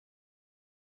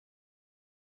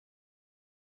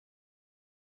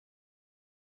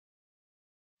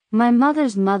My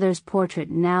mother's portrait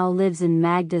now lives in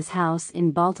Magda's house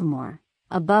in Baltimore,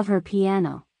 above her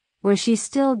piano, where she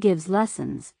still gives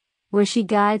lessons, where she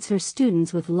guides her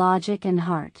students with logic and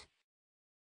heart.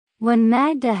 When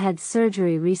Magda had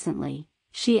surgery recently,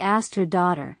 she asked her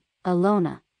daughter,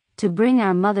 Alona, to bring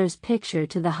our mother's picture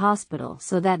to the hospital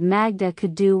so that Magda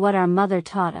could do what our mother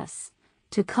taught us,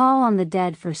 to call on the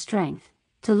dead for strength,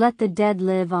 to let the dead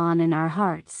live on in our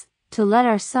hearts, to let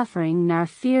our suffering and our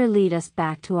fear lead us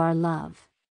back to our love.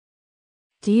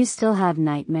 Do you still have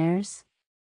nightmares?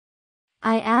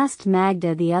 I asked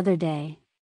Magda the other day.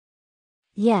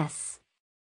 Yes.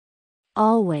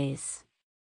 Always.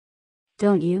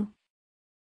 Don't you?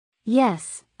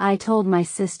 Yes, I told my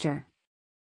sister.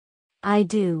 I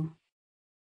do.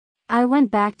 I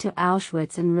went back to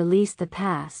Auschwitz and released the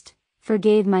past,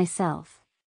 forgave myself.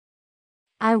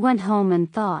 I went home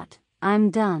and thought, I'm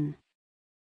done.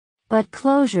 But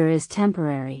closure is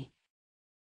temporary.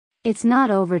 It's not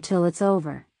over till it's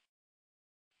over.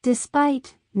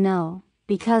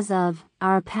 Because of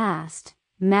our past,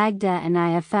 Magda and I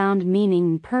have found meaning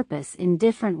and purpose in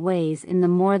different ways in the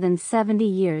more than 70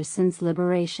 years since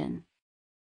liberation.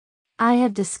 I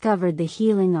have discovered the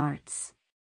healing arts.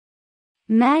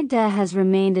 Magda has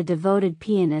remained a devoted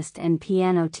pianist and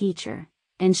piano teacher,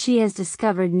 and she has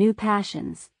discovered new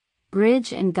passions,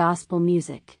 bridge and gospel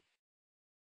music.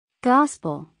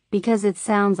 Gospel, because it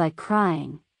sounds like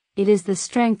crying, it is the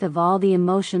strength of all the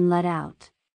emotion let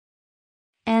out.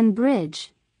 And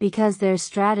bridge, because there's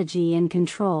strategy and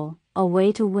control, a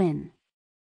way to win.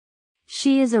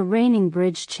 She is a reigning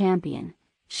bridge champion.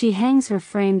 She hangs her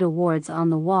framed awards on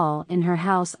the wall in her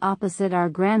house opposite our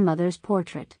grandmother's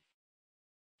portrait.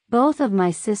 Both of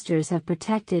my sisters have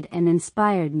protected and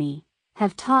inspired me,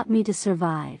 have taught me to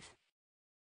survive.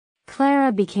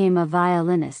 Clara became a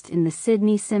violinist in the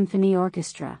Sydney Symphony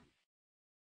Orchestra.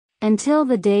 Until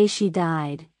the day she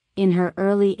died, in her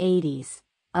early 80s,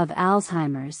 of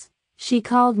Alzheimer's, she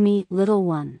called me Little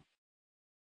One.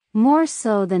 More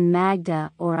so than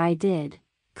Magda or I did,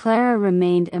 Clara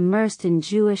remained immersed in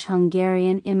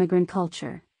Jewish-Hungarian immigrant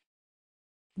culture.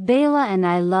 Bela and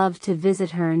I loved to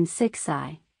visit her in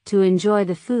Sixai, to enjoy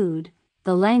the food,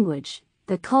 the language,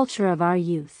 the culture of our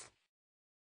youth.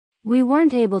 We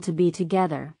weren't able to be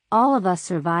together, all of us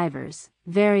survivors,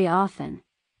 very often,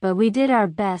 but we did our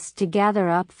best to gather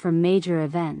up for major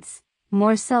events,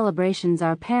 more celebrations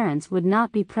our parents would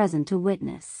not be present to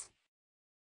witness.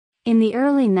 In the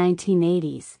early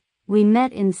 1980s, we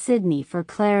met in Sydney for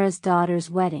Clara's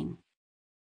daughter's wedding.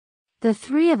 The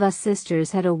three of us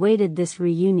sisters had awaited this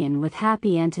reunion with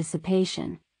happy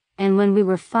anticipation, and when we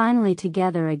were finally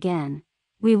together again,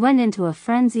 we went into a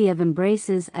frenzy of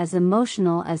embraces as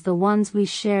emotional as the ones we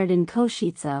shared in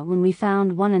Košice when we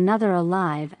found one another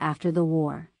alive after the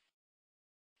war.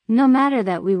 No matter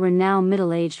that we were now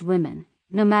middle-aged women,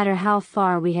 no matter how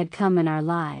far we had come in our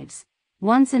lives,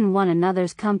 once in one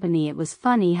another's company it was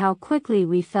funny how quickly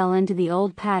we fell into the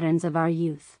old patterns of our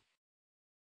youth.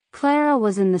 Clara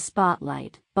was in the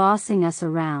spotlight, bossing us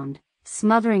around,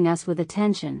 smothering us with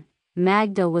attention.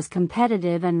 Magda was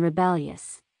competitive and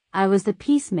rebellious. I was the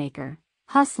peacemaker,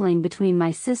 hustling between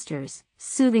my sisters,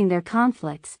 soothing their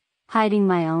conflicts, hiding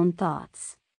my own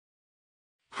thoughts.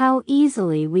 How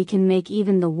easily we can make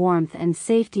even the warmth and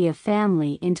safety of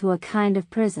family into a kind of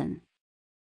prison.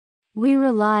 We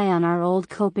rely on our old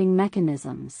coping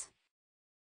mechanisms.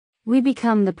 We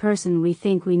become the person we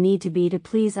think we need to be to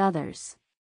please others.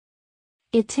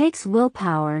 It takes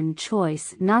willpower and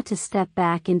choice not to step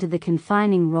back into the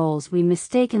confining roles we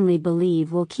mistakenly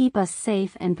believe will keep us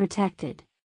safe and protected.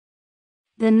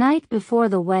 The night before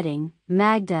the wedding,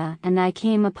 Magda and I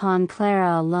came upon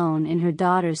Clara alone in her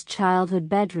daughter's childhood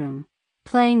bedroom,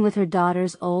 playing with her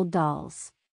daughter's old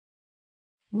dolls.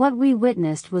 What we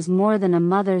witnessed was more than a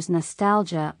mother's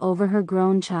nostalgia over her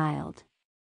grown child.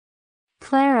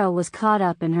 Clara was caught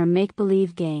up in her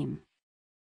make-believe game.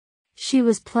 She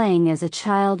was playing as a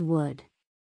child would.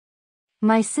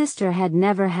 My sister had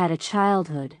never had a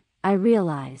childhood, I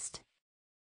realized.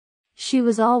 She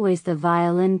was always the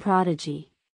violin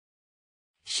prodigy.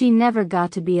 She never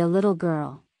got to be a little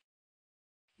girl.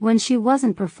 When she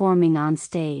wasn't performing on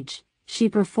stage, she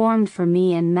performed for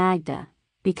me and Magda,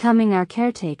 becoming our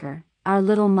caretaker, our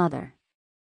little mother.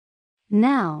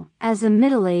 Now, as a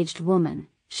middle-aged woman,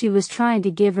 she was trying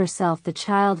to give herself the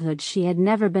childhood she had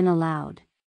never been allowed.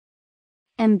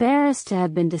 Embarrassed to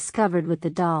have been discovered with the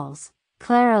dolls,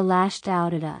 Clara lashed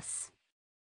out at us.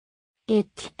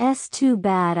 "It's too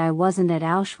bad I wasn't at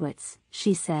Auschwitz,"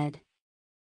 she said.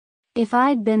 "If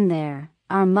I'd been there,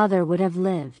 our mother would have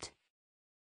lived."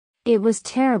 It was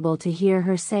terrible to hear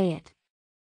her say it.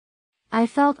 I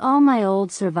felt all my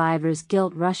old survivor's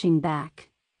guilt rushing back,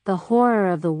 the horror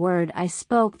of the word I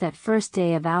spoke that first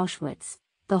day of Auschwitz,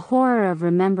 the horror of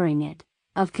remembering it,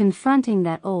 of confronting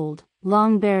that old,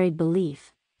 long-buried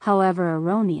belief, however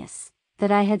erroneous,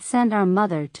 that I had sent our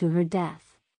mother to her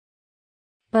death.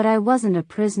 But I wasn't a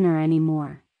prisoner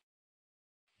anymore.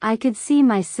 I could see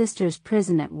my sister's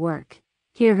prison at work,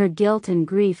 hear her guilt and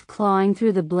grief clawing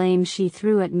through the blame she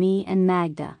threw at me and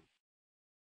Magda.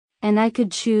 And I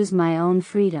could choose my own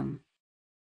freedom.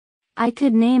 I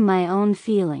could name my own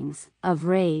feelings, of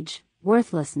rage,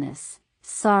 worthlessness,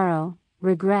 sorrow,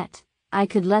 regret. I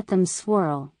could let them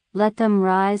swirl, let them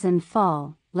rise and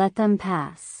fall, let them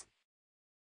pass.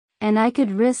 And I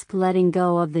could risk letting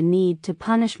go of the need to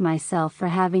punish myself for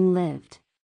having lived.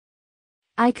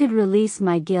 I could release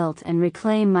my guilt and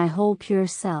reclaim my whole pure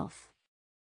self.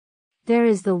 There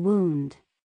is the wound.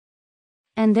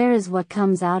 And there is what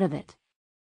comes out of it.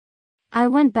 I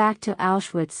went back to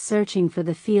Auschwitz searching for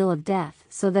the feel of death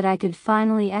so that I could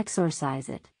finally exorcise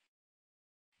it.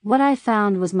 What I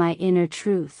found was my inner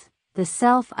truth, the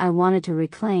self I wanted to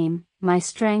reclaim, my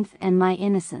strength and my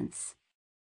innocence.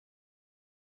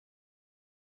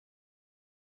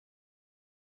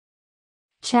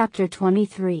 Chapter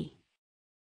 23.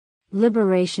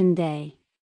 Liberation Day.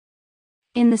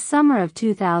 In the summer of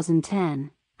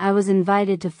 2010, I was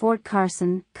invited to Fort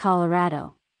Carson,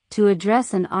 Colorado, to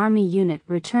address an Army unit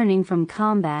returning from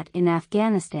combat in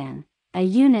Afghanistan, a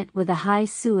unit with a high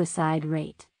suicide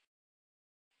rate.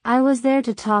 I was there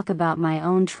to talk about my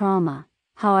own trauma,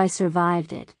 how I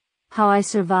survived it, how I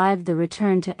survived the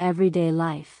return to everyday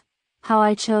life, how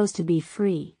I chose to be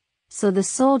free, so the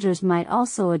soldiers might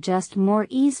also adjust more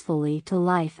easily to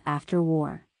life after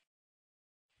war.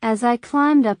 As I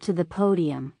climbed up to the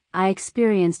podium, I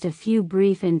experienced a few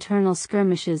brief internal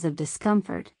skirmishes of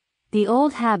discomfort, the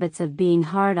old habits of being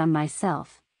hard on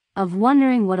myself, of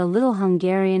wondering what a little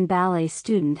Hungarian ballet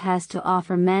student has to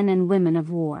offer men and women of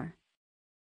war.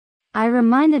 I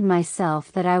reminded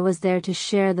myself that I was there to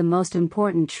share the most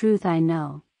important truth I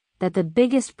know, that the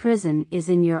biggest prison is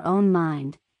in your own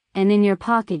mind, and in your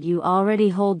pocket you already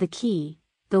hold the key,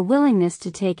 the willingness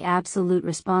to take absolute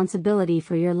responsibility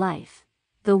for your life,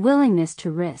 the willingness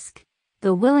to risk,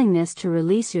 the willingness to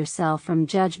release yourself from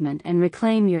judgment and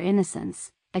reclaim your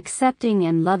innocence, accepting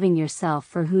and loving yourself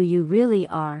for who you really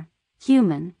are,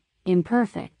 human,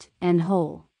 imperfect, and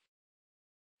whole.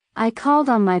 I called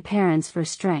on my parents for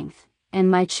strength, and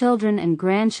my children and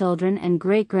grandchildren and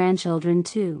great-grandchildren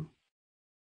too.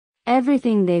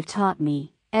 Everything they've taught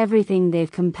me, everything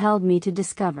they've compelled me to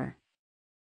discover.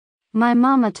 My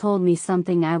mama told me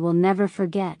something I will never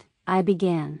forget. I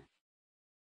began.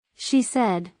 She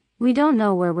said, "We don't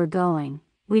know where we're going,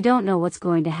 we don't know what's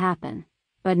going to happen,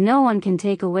 but no one can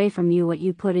take away from you what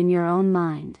you put in your own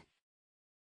mind."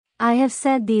 I have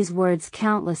said these words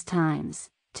countless times,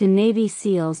 to Navy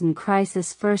SEALs and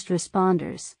crisis first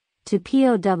responders, to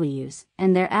POWs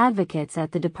and their advocates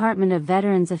at the Department of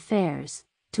Veterans Affairs,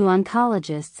 to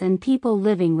oncologists and people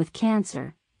living with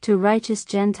cancer, to righteous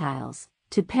Gentiles,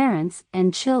 to parents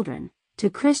and children, to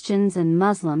Christians and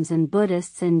Muslims and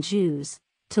Buddhists and Jews,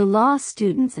 to law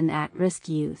students and at-risk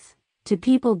youth, to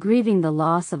people grieving the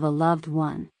loss of a loved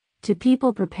one, to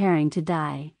people preparing to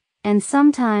die, and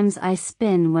sometimes I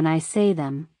spin when I say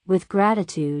them, with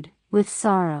gratitude, with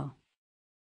sorrow.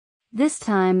 This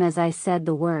time as I said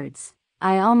the words,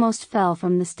 I almost fell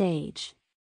from the stage.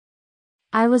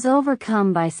 I was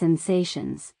overcome by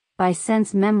sensations, by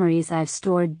sense memories I've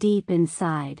stored deep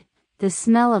inside, the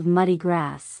smell of muddy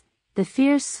grass, the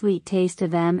fierce sweet taste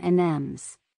of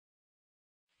M&Ms.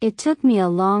 It took me a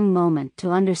long moment to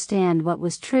understand what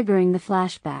was triggering the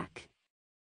flashback.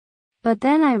 But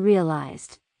then I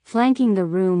realized, flanking the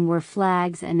room were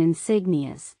flags and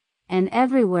insignias, and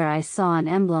everywhere I saw an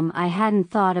emblem I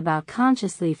hadn't thought about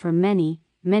consciously for many,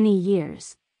 many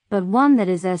years, but one that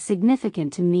is as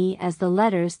significant to me as the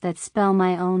letters that spell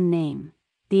my own name.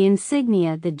 The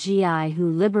insignia the GI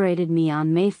who liberated me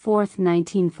on May 4,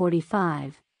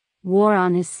 1945, wore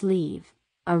on his sleeve,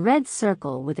 a red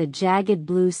circle with a jagged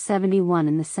blue 71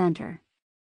 in the center.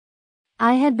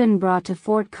 I had been brought to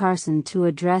Fort Carson to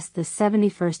address the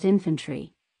 71st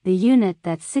Infantry, the unit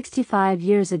that 65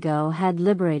 years ago had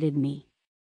liberated me.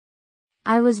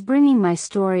 I was bringing my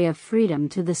story of freedom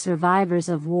to the survivors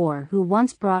of war who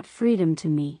once brought freedom to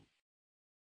me.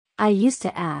 I used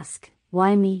to ask,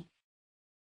 why me?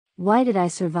 Why did I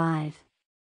survive?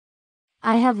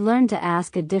 I have learned to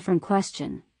ask a different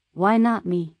question, why not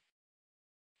me?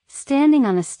 Standing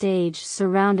on a stage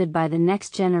surrounded by the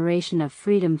next generation of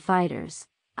freedom fighters,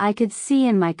 I could see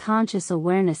in my conscious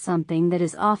awareness something that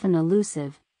is often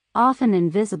elusive, often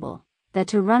invisible, that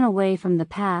to run away from the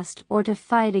past or to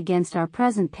fight against our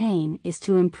present pain is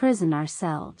to imprison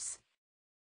ourselves.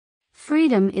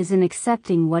 Freedom is in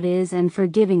accepting what is and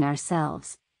forgiving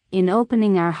ourselves, in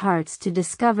opening our hearts to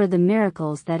discover the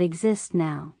miracles that exist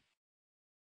now.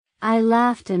 I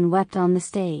laughed and wept on the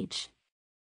stage.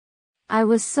 I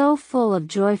was so full of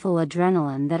joyful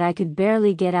adrenaline that I could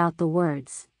barely get out the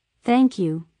words. "Thank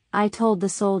you," I told the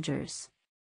soldiers.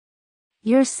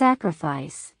 "Your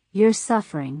sacrifice, your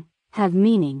suffering, have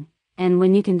meaning, and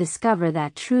when you can discover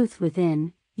that truth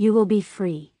within, you will be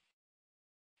free."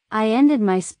 I ended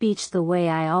my speech the way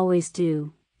I always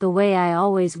do, the way I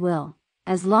always will,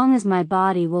 as long as my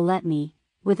body will let me,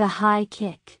 with a high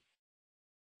kick.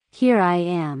 Here I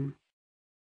am.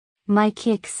 My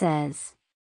kick says,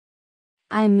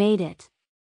 "I made it."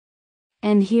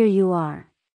 And here you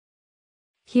are.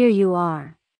 Here you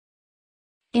are.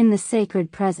 In the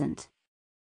sacred present.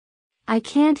 I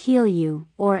can't heal you,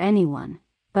 or anyone,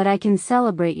 but I can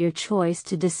celebrate your choice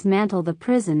to dismantle the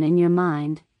prison in your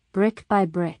mind, brick by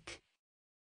brick.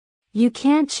 You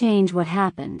can't change what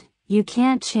happened, you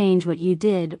can't change what you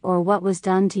did or what was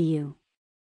done to you.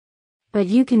 But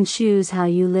you can choose how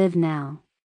you live now.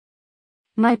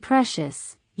 My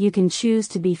precious, you can choose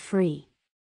to be free.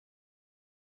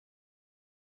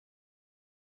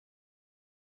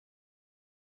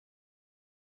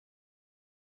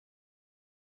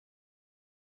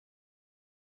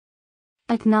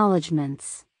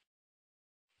 Acknowledgements.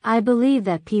 I believe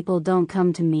that people don't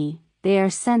come to me, they are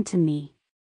sent to me.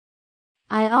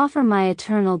 I offer my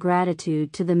eternal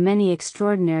gratitude to the many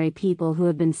extraordinary people who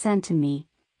have been sent to me,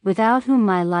 without whom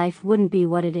my life wouldn't be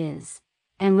what it is,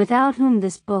 and without whom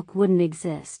this book wouldn't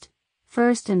exist.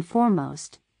 First and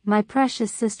foremost, my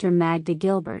precious sister Magda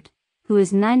Gilbert, who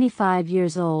is 95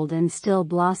 years old and still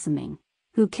blossoming,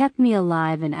 who kept me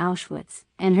alive in Auschwitz,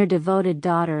 and her devoted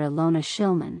daughter Ilona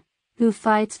Shillman, who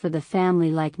fights for the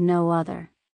family like no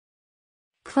other.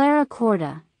 Clara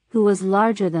Corda, who was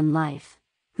larger than life,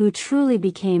 who truly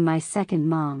became my second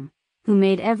mom, who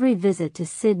made every visit to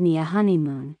Sydney a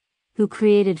honeymoon, who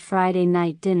created Friday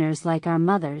night dinners like our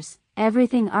mothers,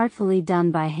 everything artfully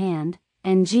done by hand,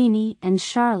 and Jeannie and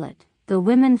Charlotte, the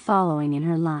women following in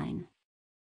her line.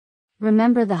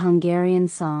 Remember the Hungarian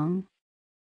song?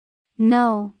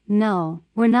 "No, no,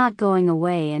 we're not going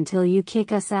away until you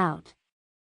kick us out."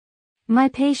 My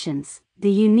patients,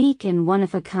 the unique and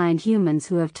one-of-a-kind humans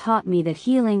who have taught me that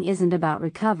healing isn't about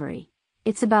recovery,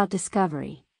 it's about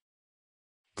discovery.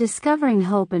 Discovering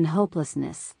hope in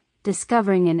hopelessness,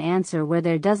 discovering an answer where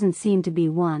there doesn't seem to be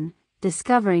one,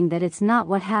 discovering that it's not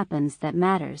what happens that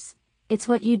matters, it's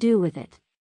what you do with it.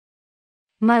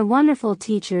 My wonderful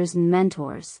teachers and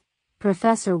mentors,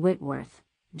 Professor Whitworth,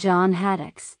 John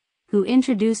Haddocks, who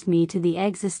introduced me to the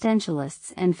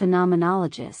existentialists and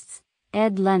phenomenologists,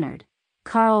 Ed Leonard,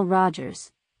 Carl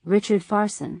Rogers, Richard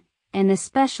Farson, and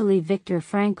especially Viktor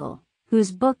Frankl,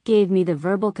 whose book gave me the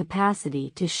verbal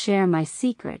capacity to share my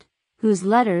secret, whose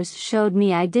letters showed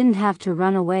me I didn't have to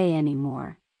run away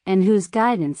anymore, and whose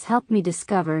guidance helped me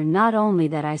discover not only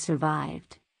that I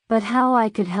survived, but how I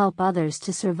could help others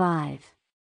to survive.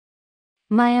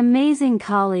 My amazing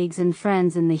colleagues and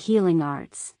friends in the healing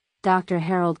arts, Dr.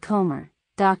 Harold Comer,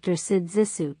 Dr. Sid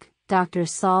Zissuk, Dr.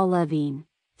 Saul Levine,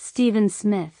 Stephen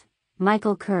Smith,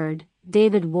 Michael Kurd,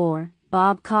 David Warr,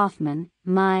 Bob Kaufman,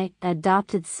 my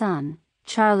adopted son,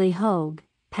 Charlie Hogue,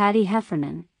 Patty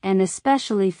Heffernan, and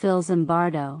especially Phil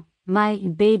Zimbardo, my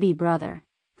baby brother,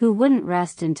 who wouldn't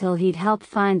rest until he'd helped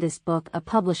find this book a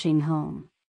publishing home.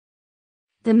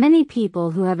 The many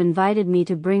people who have invited me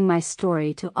to bring my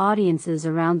story to audiences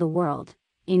around the world,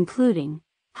 including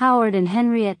Howard and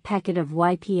Henriette Peckett of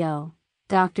YPO,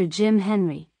 Dr. Jim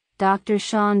Henry, Dr.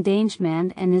 Sean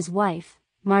Dangeman and his wife,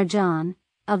 Marjan,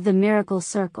 of the Miracle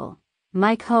Circle,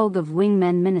 Mike Hogue of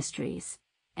Wingmen Ministries,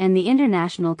 and the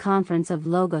International Conference of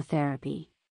Logotherapy.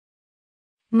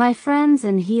 My friends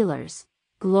and healers,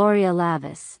 Gloria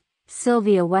Lavis,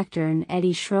 Sylvia Wechter and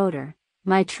Eddie Schroeder,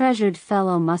 my treasured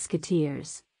fellow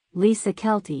musketeers, Lisa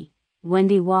Kelty,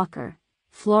 Wendy Walker,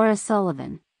 Flora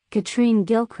Sullivan, Katrine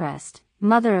Gilchrist,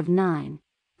 mother of 9,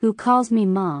 who calls me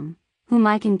mom, whom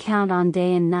I can count on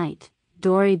day and night,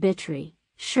 Dory Bittry,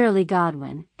 Shirley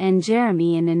Godwin, and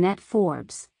Jeremy and Annette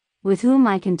Forbes, with whom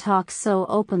I can talk so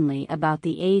openly about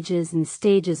the ages and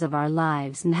stages of our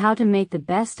lives and how to make the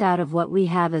best out of what we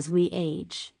have as we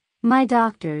age. My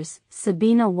doctors,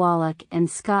 Sabina Wallach and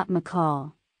Scott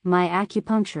McCall, my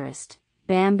acupuncturist,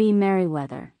 Bambi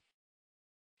Merriweather.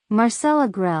 Marcella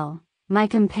Grell, my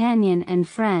companion and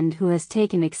friend who has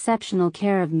taken exceptional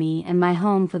care of me and my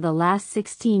home for the last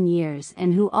 16 years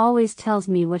and who always tells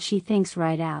me what she thinks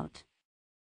right out.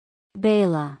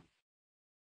 Bela.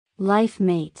 life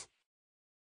mate,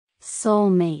 soul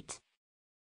mate,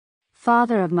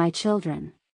 father of my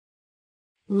children,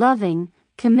 loving,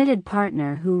 committed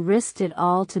partner who risked it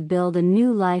all to build a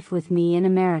new life with me in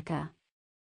America.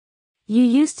 You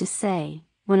used to say,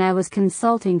 when I was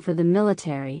consulting for the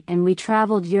military and we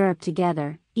traveled Europe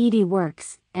together, Edie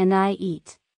works, and I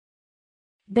eat.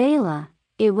 Bela,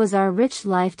 it was our rich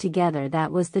life together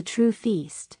that was the true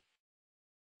feast.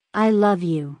 I love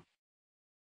you.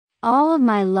 All of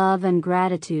my love and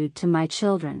gratitude to my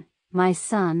children, my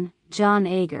son, John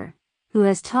Eger, who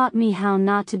has taught me how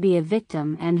not to be a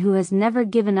victim and who has never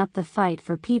given up the fight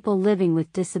for people living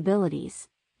with disabilities,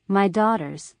 my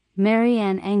daughters, Mary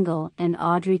Ann Engel and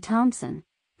Audrey Thompson,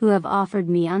 who have offered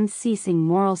me unceasing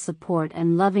moral support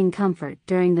and loving comfort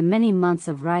during the many months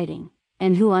of writing,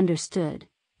 and who understood,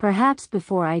 perhaps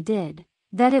before I did,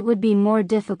 that it would be more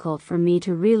difficult for me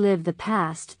to relive the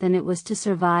past than it was to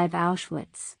survive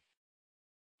Auschwitz.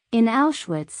 In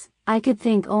Auschwitz, I could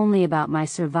think only about my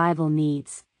survival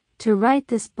needs. To write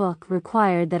this book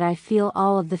required that I feel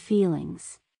all of the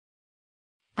feelings.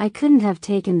 I couldn't have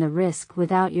taken the risk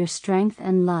without your strength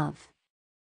and love.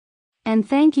 And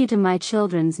thank you to my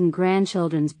children's and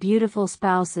grandchildren's beautiful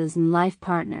spouses and life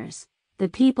partners, the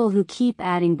people who keep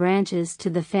adding branches to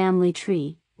the family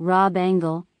tree, Rob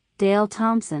Engel, Dale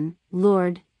Thompson,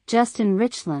 Lord, Justin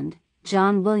Richland,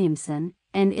 John Williamson,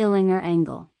 and Illinger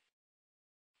Engel.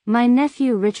 My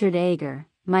nephew Richard Eger,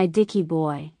 my Dickie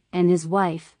boy, and his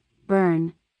wife,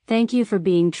 Bern, thank you for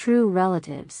being true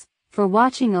relatives, for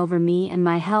watching over me and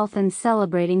my health and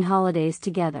celebrating holidays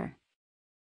together.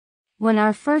 When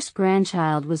our first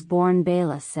grandchild was born,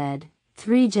 Bela said,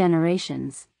 3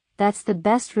 generations, that's the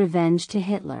best revenge to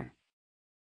Hitler.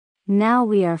 Now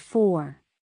we are 4.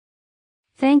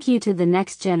 Thank you to the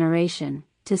next generation,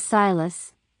 to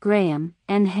Silas, Graham,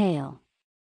 and Hale.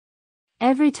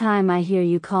 Every time I hear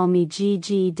you call me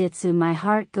Gigi Ditsu, my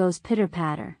heart goes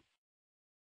pitter-patter.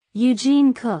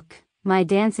 Eugene Cook, my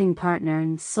dancing partner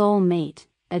and soul mate,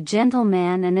 a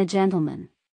gentleman and a gentleman.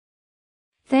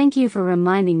 Thank you for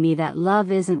reminding me that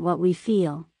love isn't what we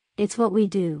feel, it's what we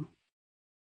do.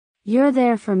 You're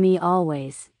there for me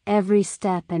always, every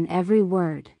step and every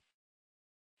word.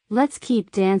 Let's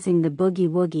keep dancing the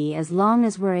boogie-woogie as long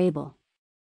as we're able.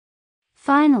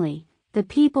 Finally, the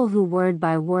people who word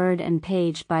by word and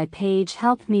page by page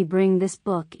helped me bring this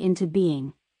book into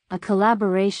being, a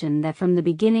collaboration that from the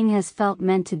beginning has felt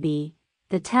meant to be,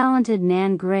 the talented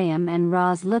Nan Graham and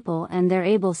Roz Lipple and their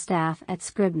able staff at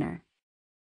Scribner.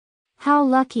 How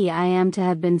lucky I am to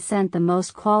have been sent the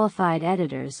most qualified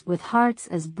editors with hearts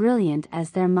as brilliant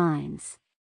as their minds.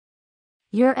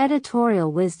 Your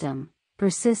editorial wisdom,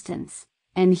 persistence,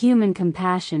 and human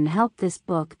compassion helped this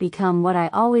book become what I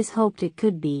always hoped it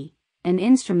could be, an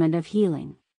instrument of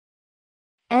healing.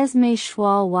 Esme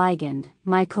Schwal-Weigand,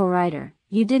 my co-writer,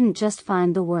 you didn't just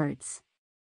find the words.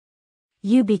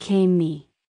 You became me.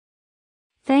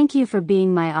 Thank you for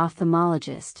being my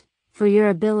ophthalmologist, for your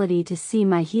ability to see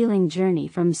my healing journey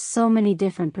from so many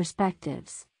different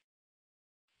perspectives.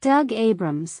 Doug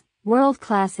Abrams,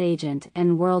 world-class agent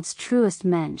and world's truest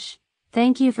mensch,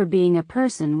 thank you for being a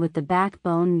person with the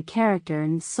backbone and character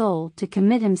and soul to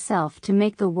commit himself to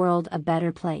make the world a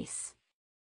better place.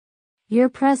 Your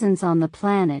presence on the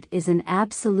planet is an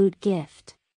absolute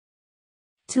gift.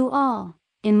 To all,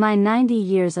 in my 90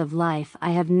 years of life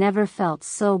I have never felt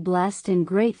so blessed and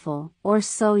grateful or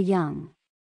so young.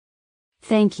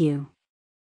 Thank you.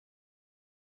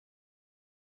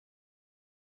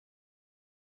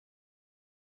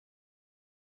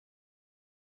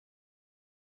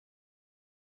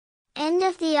 End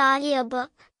of the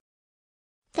audiobook.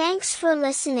 Thanks for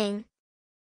listening.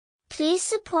 Please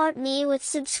support me with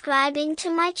subscribing to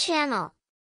my channel.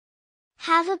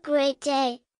 Have a great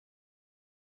day.